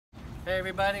Hey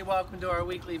everybody, welcome to our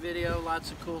weekly video.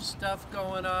 Lots of cool stuff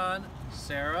going on.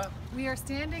 Sarah? We are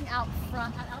standing out in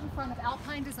front of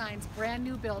Alpine Design's brand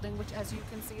new building, which as you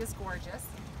can see is gorgeous.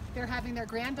 They're having their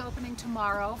grand opening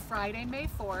tomorrow, Friday, May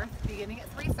 4th, beginning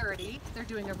at 3:30. They're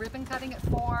doing a ribbon cutting at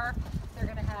 4. They're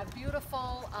going to have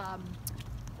beautiful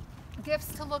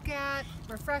gifts to look at,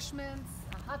 refreshments,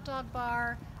 a hot dog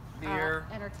bar, Beer,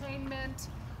 entertainment,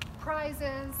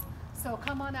 prizes. So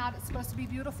come on out. It's supposed to be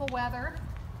beautiful weather.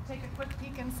 Take a quick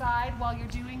peek inside while you're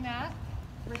doing that.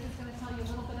 Rick is going to tell you a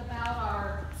little bit about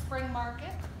our spring market.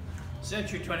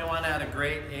 Century 21 had a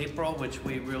great April, which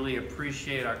we really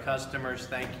appreciate. Our customers,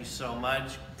 thank you so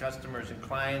much. Customers and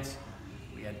clients,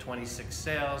 we had 26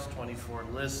 sales, 24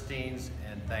 listings,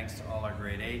 and thanks to all our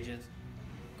great agents.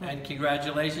 And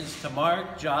congratulations to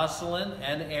Mark, Jocelyn,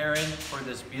 and Aaron for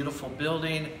this beautiful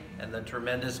building and the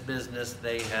tremendous business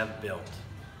they have built.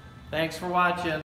 Thanks for watching.